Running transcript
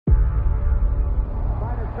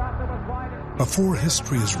Before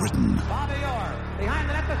history is written,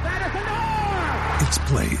 it's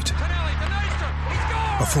played.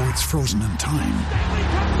 Before it's frozen in time,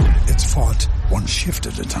 it's fought one shift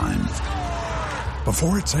at a time.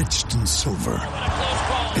 Before it's etched in silver,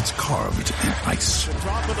 it's carved in ice.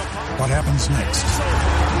 What happens next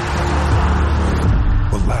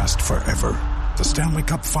will last forever. The Stanley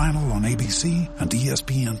Cup Final on ABC and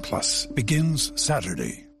ESPN Plus begins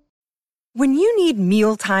Saturday. When you need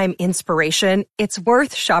mealtime inspiration, it's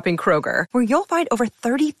worth shopping Kroger, where you'll find over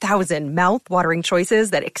 30,000 mouth-watering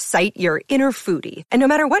choices that excite your inner foodie. And no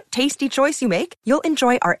matter what tasty choice you make, you'll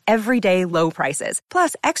enjoy our everyday low prices,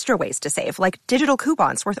 plus extra ways to save, like digital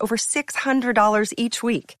coupons worth over $600 each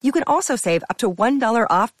week. You can also save up to $1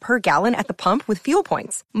 off per gallon at the pump with fuel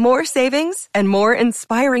points. More savings and more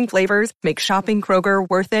inspiring flavors make shopping Kroger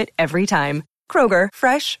worth it every time. Kroger,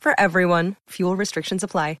 fresh for everyone. Fuel restrictions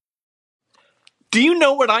apply. Do you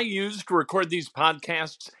know what I use to record these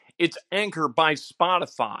podcasts? It's Anchor by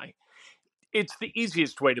Spotify. It's the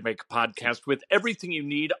easiest way to make a podcast with everything you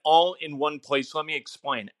need all in one place. Let me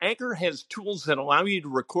explain. Anchor has tools that allow you to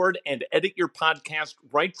record and edit your podcast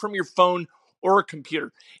right from your phone or a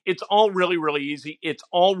computer. It's all really, really easy. It's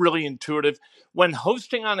all really intuitive. When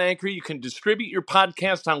hosting on Anchor, you can distribute your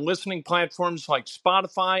podcast on listening platforms like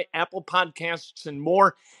Spotify, Apple Podcasts, and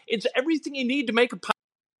more. It's everything you need to make a podcast.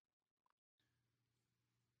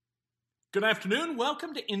 Good afternoon.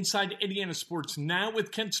 Welcome to Inside Indiana Sports Now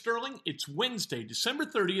with Kent Sterling. It's Wednesday, December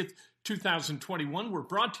 30th, 2021. We're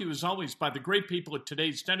brought to you, as always, by the great people at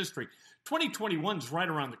Today's Dentistry. 2021 is right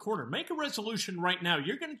around the corner. Make a resolution right now.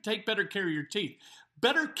 You're going to take better care of your teeth,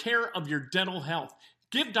 better care of your dental health.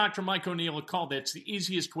 Give Dr. Mike O'Neill a call. That's the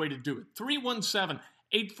easiest way to do it.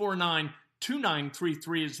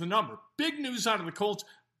 317-849-2933 is the number. Big news out of the Colts.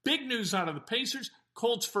 Big news out of the Pacers.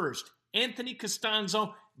 Colts first. Anthony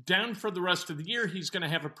Costanzo down for the rest of the year. He's going to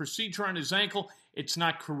have a procedure on his ankle. It's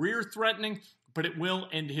not career-threatening, but it will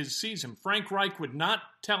end his season. Frank Reich would not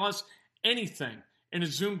tell us anything in a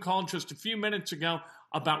Zoom call just a few minutes ago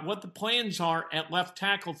about what the plans are at left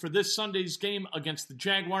tackle for this Sunday's game against the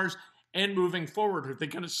Jaguars and moving forward. Are they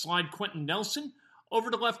going to slide Quentin Nelson over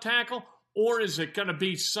to left tackle, or is it going to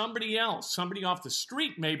be somebody else, somebody off the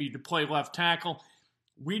street maybe, to play left tackle?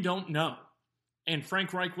 We don't know. And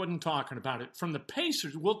Frank Reich wasn't talking about it. From the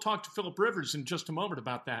Pacers, we'll talk to Philip Rivers in just a moment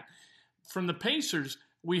about that. From the Pacers,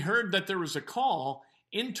 we heard that there was a call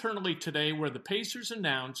internally today where the Pacers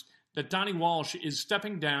announced that Donnie Walsh is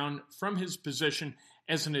stepping down from his position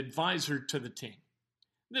as an advisor to the team.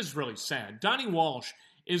 This is really sad. Donnie Walsh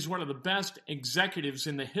is one of the best executives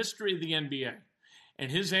in the history of the NBA, and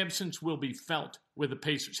his absence will be felt with the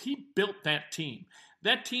Pacers. He built that team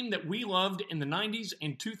that we loved in the 90s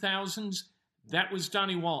and 2000s. That was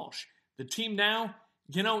Donnie Walsh. The team now,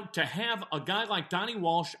 to have a guy like Donnie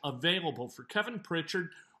Walsh available for Kevin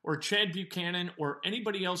Pritchard or Chad Buchanan or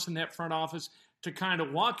anybody else in that front office to kind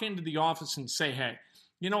of walk into the office and say, hey,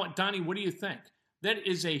 you know what, Donnie, what do you think? That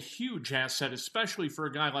is a huge asset, especially for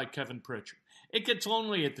a guy like Kevin Pritchard. It gets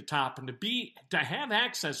lonely at the top, and to have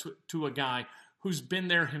access to a guy who's been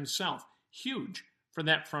there himself, huge for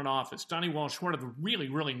that front office. Donnie Walsh, one of the really,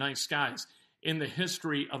 really nice guys in the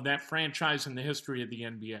history of that franchise and the history of the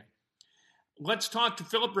NBA. Let's talk to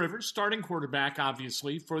Philip Rivers, starting quarterback,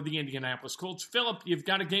 obviously, for the Indianapolis Colts. Philip, you've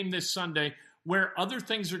got a game this Sunday where other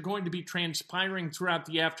things are going to be transpiring throughout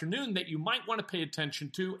the afternoon that you might want to pay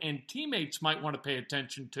attention to and teammates might want to pay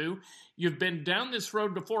attention to. You've been down this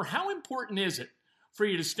road before. How important is it for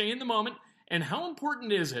you to stay in the moment, and how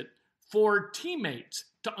important is it for teammates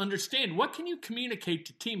to understand? What can you communicate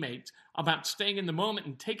to teammates about staying in the moment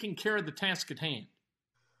and taking care of the task at hand?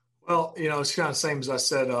 Well, it's kind of the same as I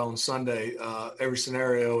said on Sunday. Every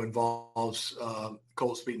scenario involves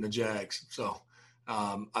Colts beating the Jags. So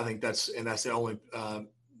I think that's the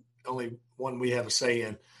only one we have a say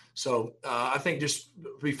in. So I think just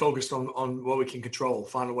be focused on what we can control,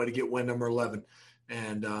 find a way to get win number 11,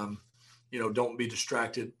 and don't be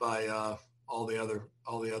distracted by all the other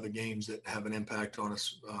games that have an impact on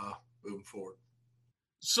us moving forward.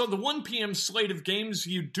 So the 1 p.m. slate of games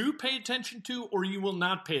you do pay attention to, or you will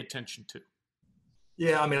not pay attention to?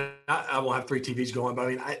 Yeah, I won't have 3 TVs going,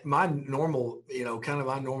 but my normal,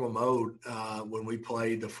 my normal mode when we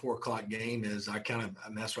play the 4 o'clock game is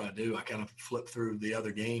that's what I do. I kind of flip through the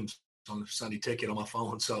other games on the Sunday ticket on my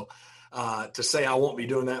phone. So to say I won't be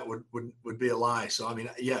doing that would be a lie. So,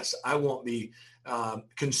 yes, I won't be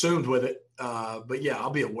consumed with it. But yeah,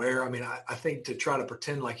 I'll be aware. I think to try to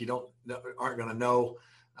pretend like you aren't going to know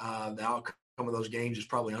the outcome of those games is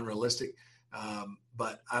probably unrealistic.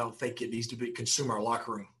 But I don't think it needs to consume our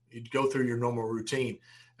locker room. You go through your normal routine.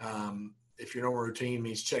 if your normal routine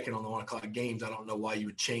means checking on the 1 o'clock games, I don't know why you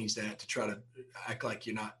would change that to try to act like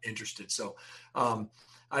you're not interested. So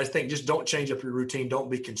I think just don't change up your routine. Don't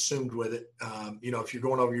be consumed with it. If you're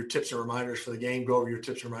going over your tips and reminders for the game, go over your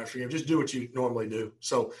tips and reminders for the game. Just do what you normally do.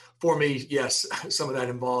 So for me, yes, some of that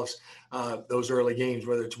involves those early games,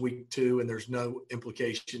 whether it's week 2 and there's no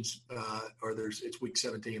implications or it's week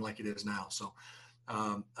 17 like it is now. So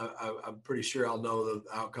I'm pretty sure I'll know the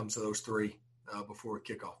outcomes of those 3 before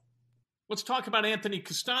kickoff. Let's talk about Anthony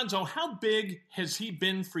Castonzo. How big has he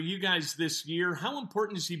been for you guys this year? How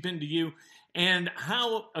important has he been to you? And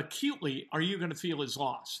how acutely are you going to feel his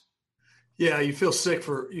loss? Yeah, you feel sick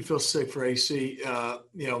for AC.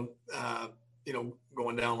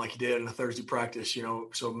 Going down like he did in a Thursday practice.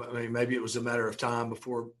 So I mean, maybe it was a matter of time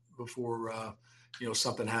before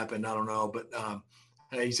something happened. I don't know, but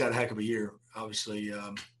he's had a heck of a year. Obviously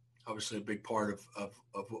a big part of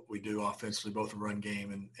what we do offensively, both the run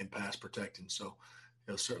game and pass protecting. So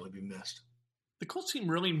he'll certainly be missed. The Colts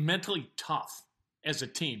seem really mentally tough as a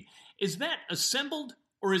team. Is that assembled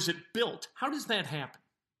or is it built? How does that happen?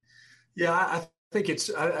 Yeah, I think it's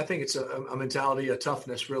a mentality, a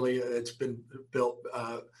toughness. Really, it's been built.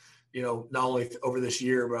 Not only over this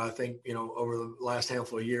year, but I think over the last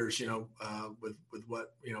handful of years. With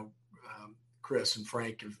what Chris and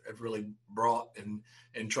Frank have really brought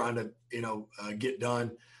and trying to get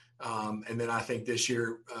done. And then I think this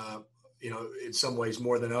year, in some ways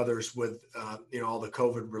more than others with all the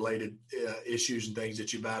COVID related issues and things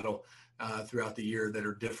that you battle throughout the year that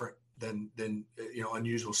are different than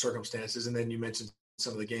unusual circumstances. And then you mentioned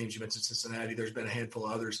some of the games. You mentioned Cincinnati. There's been a handful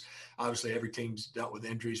of others. Obviously, every team's dealt with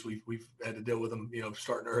injuries. We've had to deal with them.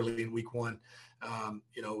 Starting early in week 1.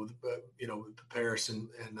 Paris and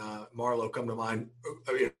Marlowe come to mind.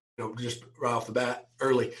 Just right off the bat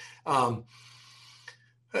early.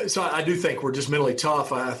 So I do think we're just mentally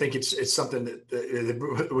tough. I think it's something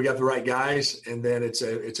that we got the right guys, and then it's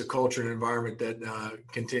a culture and environment that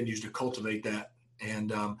continues to cultivate that.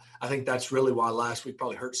 And I think that's really why last week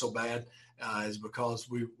probably hurt so bad, is because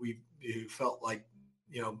we felt like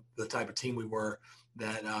the type of team we were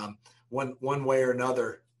that one way or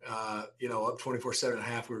another, up 24-7 and a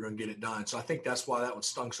half, we were going to get it done. So I think that's why that one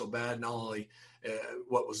stung so bad. Not only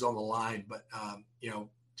what was on the line, but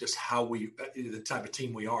just how the type of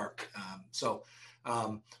team we are.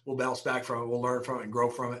 We'll bounce back from it. We'll learn from it and grow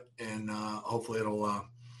from it. And hopefully it'll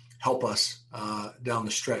help us down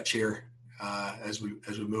the stretch here as we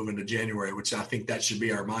move into January, which I think that should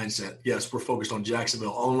be our mindset. Yes, we're focused on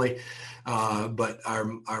Jacksonville only, but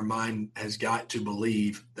our mind has got to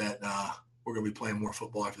believe that we're going to be playing more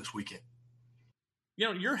football after this weekend.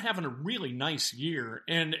 You're having a really nice year.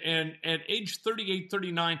 And at age 38,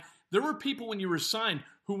 39, there were people when you were signed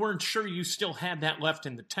who weren't sure you still had that left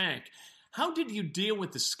in the tank. How did you deal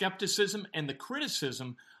with the skepticism and the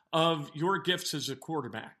criticism of your gifts as a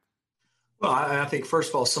quarterback? Well, I think, first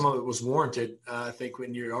of all, some of it was warranted. I think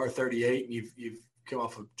when you are 38 and you've come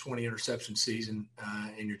off a 20 interception season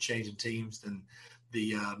and you're changing teams, then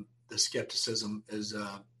the skepticism is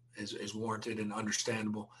warranted and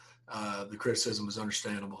understandable. The criticism is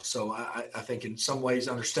understandable. So I think in some ways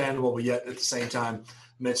understandable, but yet at the same time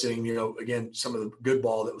mentioning, again, some of the good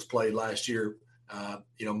ball that was played last year,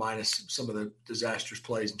 minus some of the disastrous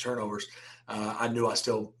plays and turnovers. I knew I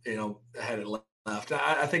still, had it left.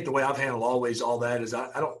 I think the way I've handled always all that is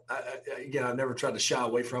I've never tried to shy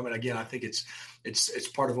away from it. Again, I think it's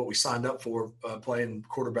part of what we signed up for, playing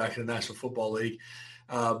quarterback in the National Football League.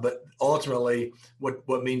 But ultimately,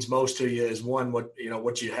 what means most to you is, one,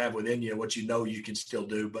 what you have within you, what you can still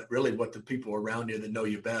do, but really what the people around you that know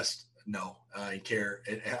you best know and care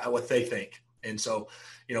and what they think. And so,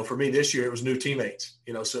 for me this year, it was new teammates.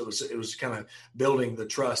 So it was kind of building the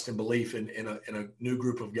trust and belief in a new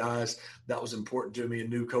group of guys. That was important to me, a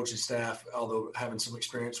new coaching staff, although having some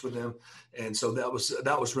experience with them. And so that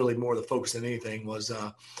was really more the focus than anything, was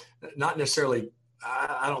not necessarily.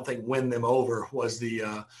 I don't think win them over was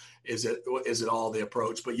the is it all the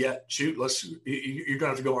approach, but yet you're gonna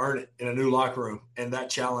have to go earn it in a new locker room, and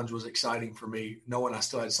that challenge was exciting for me, knowing I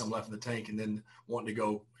still had some left in the tank, and then wanting to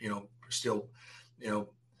go still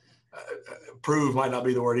prove might not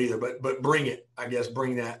be the word either, but bring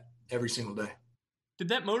that every single day. Did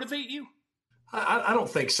that motivate you? I don't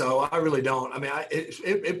think so. I really don't. I mean,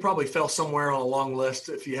 it probably fell somewhere on a long list.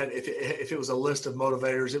 If it was a list of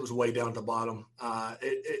motivators, it was way down at the bottom.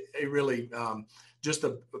 It really just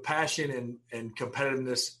the passion and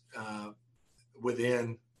competitiveness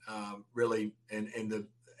within really, and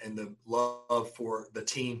the love for the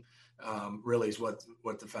team really is what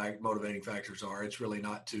the motivating factors are. It's really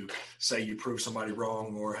not to say you prove somebody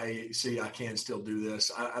wrong or, hey, see, I can still do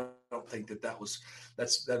this. I don't think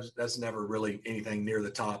that's never really anything near the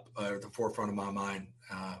top or the forefront of my mind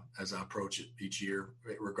as I approach it each year,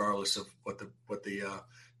 regardless of what the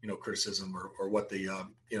criticism or what the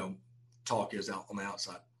talk is out on the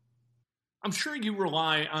outside. I'm sure you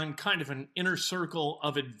rely on kind of an inner circle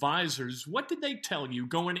of advisors. What did they tell you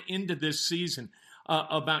going into this season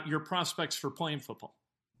about your prospects for playing football?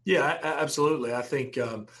 Yeah, absolutely. I think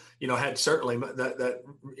had certainly that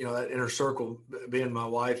inner circle being my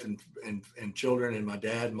wife and children and my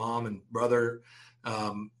dad, mom, and brother.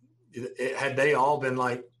 Had they all been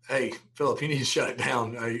like, "Hey, Philip, you need to shut it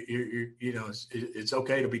down. It's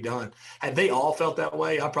okay to be done." Had they all felt that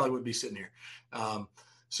way, I probably wouldn't be sitting here.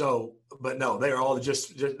 But no, they are all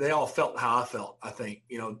they all felt how I felt. I think,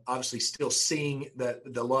 obviously still seeing that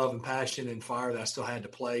the love and passion and fire that I still had to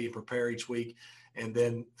play and prepare each week, and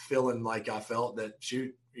then feeling like I felt that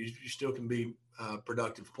you still can be a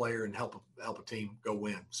productive player and help a team go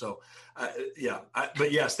win. So,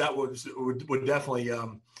 but yes, that would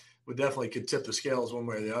definitely could tip the scales one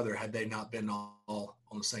way or the other had they not been all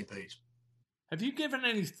on the same page. Have you given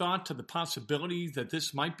any thought to the possibility that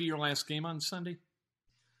this might be your last game on Sunday?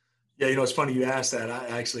 Yeah, it's funny you asked that. I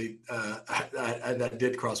actually that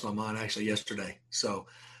did cross my mind actually yesterday. So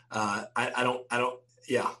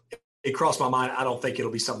it crossed my mind. I don't think it'll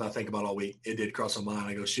be something I think about all week. It did cross my mind.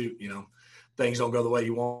 I go, shoot, things don't go the way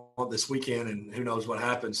you want this weekend, and who knows what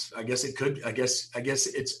happens. I guess it could. I guess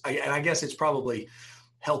it's probably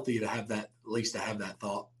healthy to have that, at least to have that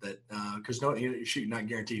thought that because you're not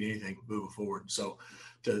guaranteed anything moving forward. So,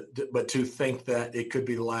 but to think that it could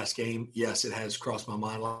be the last game, yes, it has crossed my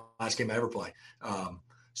mind. Last game I ever play.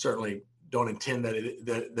 Certainly don't intend that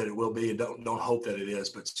it will be, and don't hope that it is.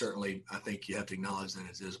 But certainly, I think you have to acknowledge that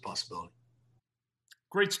it is a possibility.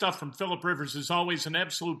 Great stuff from Philip Rivers. As always, an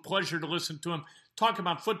absolute pleasure to listen to him talk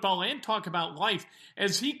about football and talk about life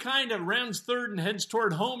as he kind of rounds third and heads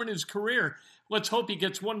toward home in his career. Let's hope he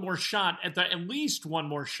gets at least one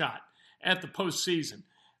more shot at the postseason.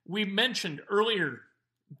 We mentioned earlier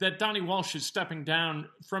that Donnie Walsh is stepping down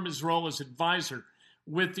from his role as advisor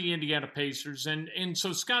with the Indiana Pacers. And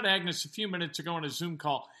so Scott Agnes, a few minutes ago on a Zoom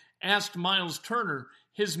call, asked Miles Turner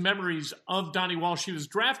his memories of Donnie Walsh. He was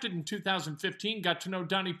drafted in 2015, got to know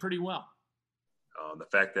Donnie pretty well. The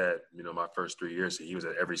fact that, my first 3 years, he was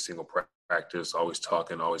at every single practice, always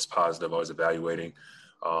talking, always positive, always evaluating.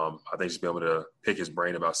 I think just being able to pick his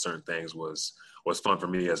brain about certain things was fun for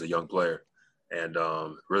me as a young player and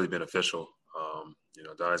really beneficial.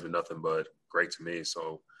 Donnie's been nothing but great to me.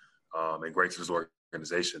 So, and great to his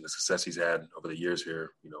organization, the success he's had over the years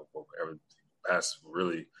here, over the past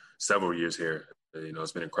really several years here,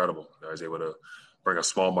 it's been incredible. I was able to bring a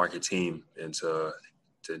small market team into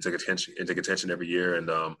contention every year, and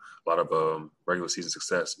a lot of regular season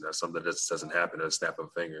success. And that's something that just doesn't happen at a snap of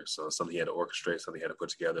a finger. So it's something he had to orchestrate, something he had to put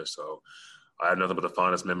together. So I have nothing but the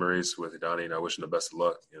fondest memories with Donnie, and I wish him the best of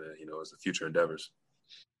luck, as the future endeavors.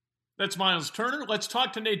 That's Miles Turner. Let's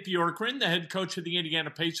talk to Nate Bjorkgren, the head coach of the Indiana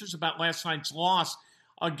Pacers, about last night's loss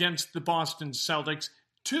against the Boston Celtics.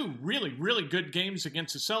 2 really, really good games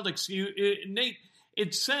against the Celtics. Nate,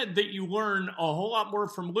 it's said that you learn a whole lot more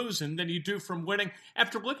from losing than you do from winning.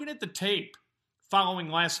 After looking at the tape following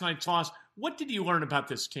last night's loss, what did you learn about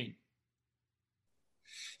this team?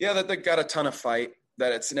 Yeah, that they got a ton of fight,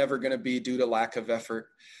 that it's never going to be due to lack of effort.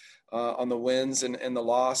 On the wins and the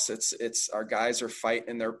loss, it's our guys are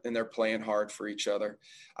fighting and they're playing hard for each other.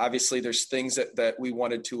 Obviously, there's things that we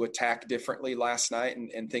wanted to attack differently last night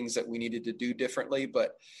and things that we needed to do differently,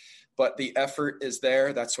 but the effort is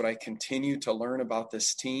there. That's what I continue to learn about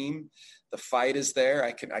this team. The fight is there.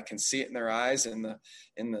 I can see it in their eyes in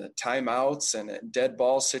the timeouts and dead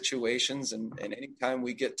ball situations, and anytime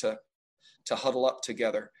we get to huddle up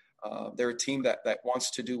together. They're a team that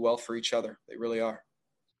wants to do well for each other. They really are.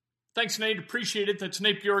 Thanks, Nate. Appreciate it. That's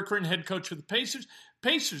Nate Bjorkgren, head coach of the Pacers.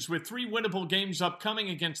 Pacers with 3 winnable games upcoming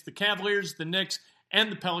against the Cavaliers, the Knicks, and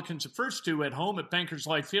the Pelicans. The first 2 at home at Bankers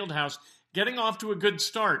Life Fieldhouse. Getting off to a good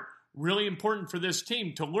start. Really important for this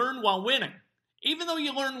team to learn while winning. Even though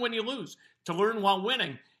you learn when you lose, to learn while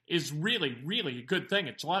winning is really, really a good thing.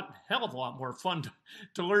 It's hell of a lot more fun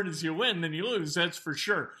to learn as you win than you lose, that's for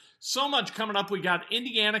sure. So much coming up. We got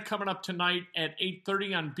Indiana coming up tonight at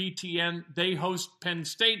 8:30 on BTN. They host Penn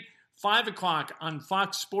State. 5 o'clock on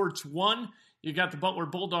Fox Sports 1. You got the Butler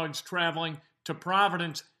Bulldogs traveling to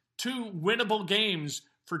Providence. 2 winnable games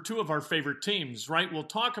for 2 of our favorite teams, right? We'll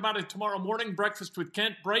talk about it tomorrow morning. Breakfast with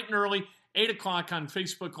Kent, bright and early, 8 o'clock on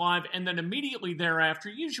Facebook Live. And then immediately thereafter,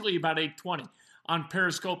 usually about 8:20, on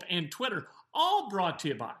Periscope and Twitter, all brought to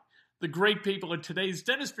you by the great people at Today's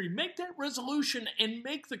Dentistry. Make that resolution and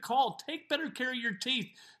make the call. Take better care of your teeth.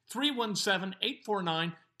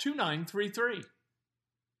 317-849-2933.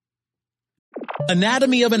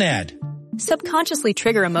 Anatomy of an ad. Subconsciously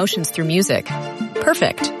trigger emotions through music.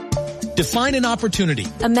 Perfect. Define an opportunity.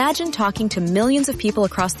 Imagine talking to millions of people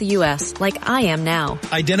across the U.S. like I am now.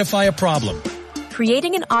 Identify a problem.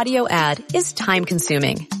 Creating an audio ad is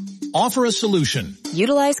time-consuming. Offer a solution.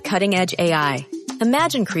 Utilize cutting-edge AI.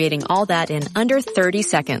 Imagine creating all that in under 30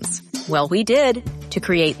 seconds. Well, we did to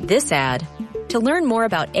create this ad. To learn more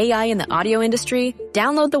about AI in the audio industry,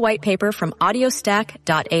 download the white paper from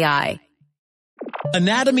audiostack.ai.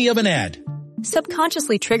 Anatomy of an ad.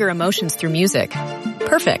 Subconsciously trigger emotions through music.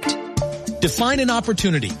 Perfect. Define an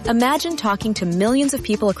opportunity. Imagine talking to millions of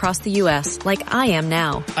people across the U.S. like I am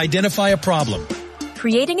now. Identify a problem.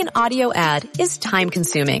 Creating an audio ad is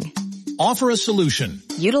time-consuming. Offer a solution.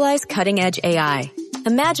 Utilize cutting-edge AI.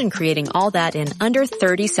 Imagine creating all that in under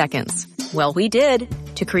 30 seconds. Well, we did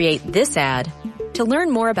to create this ad. To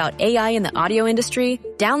learn more about AI in the audio industry,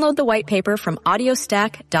 download the white paper from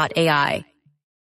audiostack.ai.